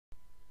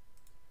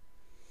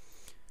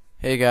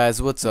Hey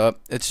guys, what's up?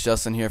 It's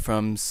Justin here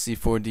from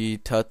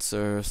C4D Tuts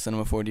or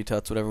Cinema 4D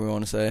Tuts, whatever we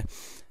want to say.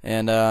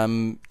 And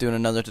I'm doing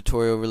another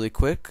tutorial really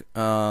quick.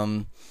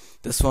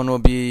 This one will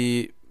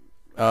be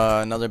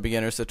another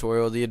beginner's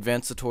tutorial. The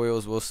advanced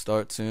tutorials will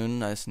start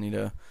soon. I just need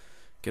to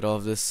get all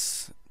of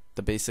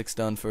the basics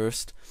done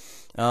first.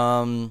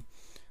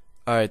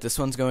 Alright, this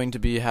one's going to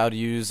be how to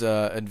use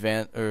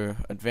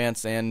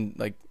advanced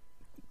and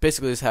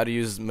basically is how to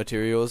use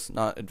materials,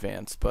 not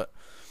advanced, but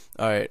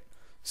alright.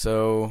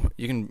 So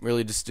you can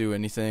really just do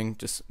anything,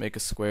 just make a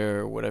square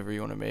or whatever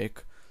you want to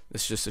make.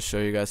 This is just to show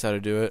you guys how to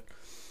do it.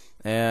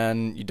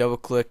 And you double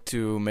click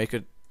to make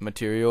a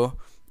material,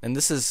 and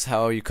this is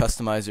how you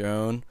customize your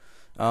own.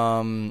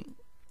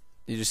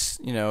 You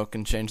just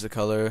can change the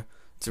color.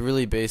 It's a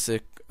really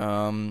basic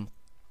and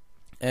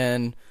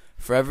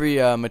for every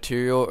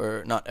material,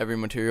 or not every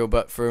material,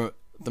 but for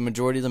the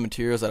majority of the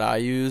materials that I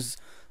use,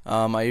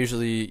 I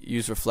usually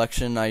use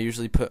reflection. I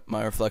usually put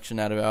my reflection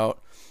at about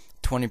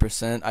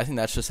 20%. I think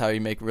that's just how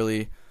you make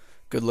really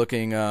good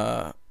looking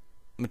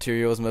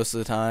materials most of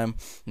the time.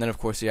 And then of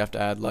course you have to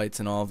add lights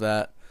and all of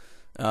that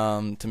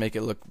to make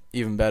it look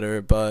even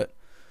better. But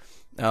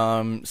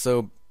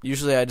so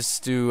usually I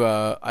just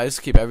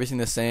keep everything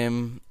the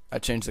same. I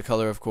change the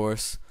color of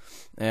course,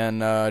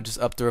 and just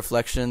up the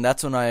reflection.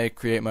 That's when I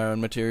create my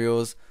own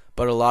materials.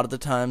 But a lot of the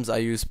times I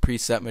use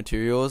preset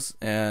materials,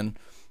 and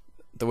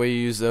the way you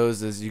use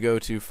those is you go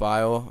to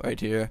File right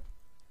here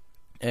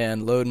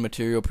and load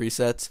material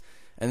presets,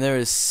 and there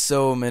is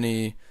so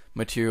many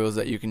materials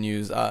that you can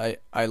use. I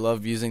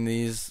love using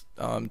these.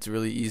 It's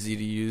really easy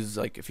to use.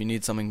 Like if you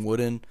need something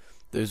wooden,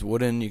 there's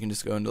wooden. You can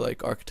just go into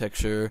like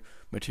architecture,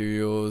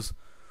 materials,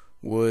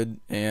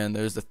 wood, and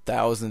there's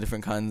 1,000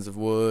 different kinds of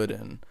wood.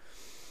 And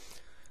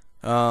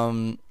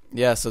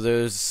yeah, so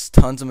there's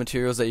tons of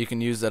materials that you can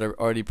use that are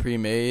already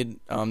pre-made.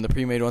 The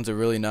pre-made ones are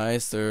really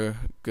nice. They're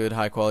good,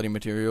 high quality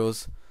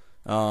materials.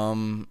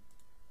 Yeah,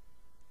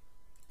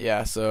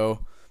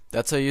 so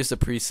that's how you use the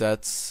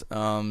presets.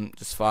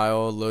 Just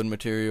file, load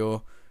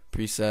material,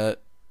 preset,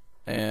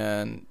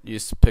 and you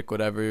just pick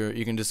whatever.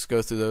 You can just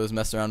go through those,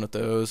 mess around with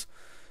those,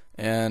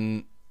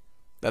 and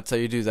that's how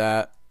you do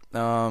that.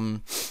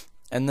 And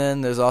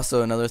then there's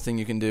also another thing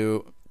you can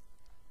do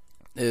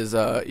is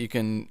you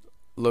can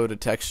load a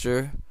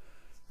texture.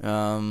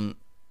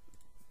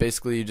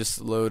 Basically you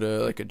just load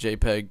a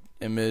JPEG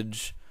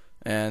image,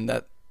 and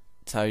that's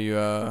how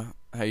you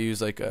use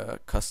like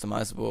a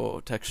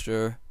customizable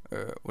texture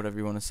or whatever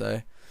you want to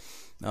say.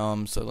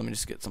 So let me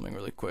just get something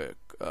really quick.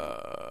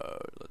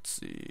 Let's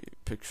see,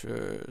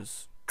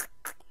 pictures.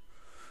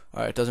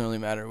 Alright, it doesn't really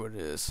matter what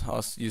it is.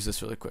 I'll use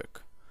this really quick.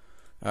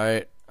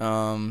 Alright,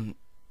 and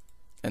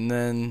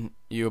then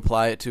you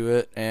apply it to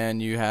it,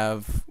 and you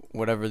have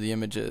whatever the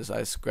image is. I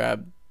just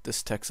grabbed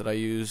this text that I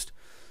used.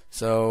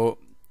 So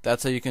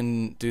that's how you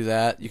can do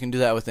that. You can do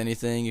that with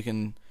anything. You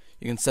can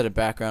set a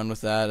background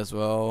with that as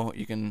well.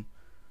 You can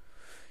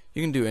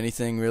do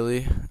anything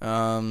really.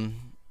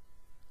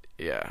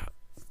 Yeah.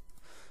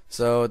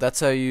 So that's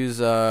how you use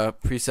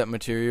preset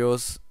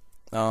materials.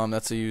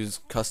 That's how you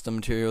use custom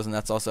materials, and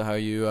that's also how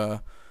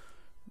you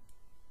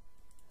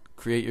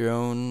create your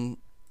own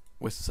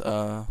with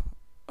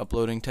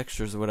uploading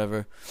textures or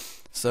whatever.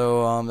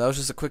 So that was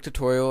just a quick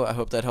tutorial. I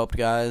hope that helped,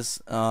 guys.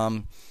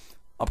 I'll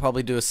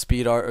probably do a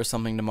speed art or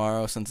something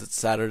tomorrow since it's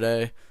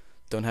Saturday.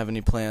 Don't have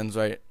any plans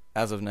right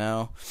as of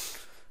now.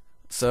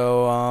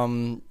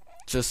 So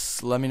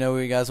just let me know what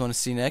you guys want to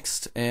see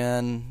next,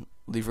 and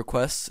leave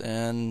requests,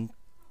 and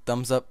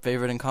thumbs up,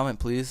 favorite, and comment,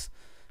 please.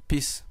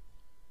 Peace.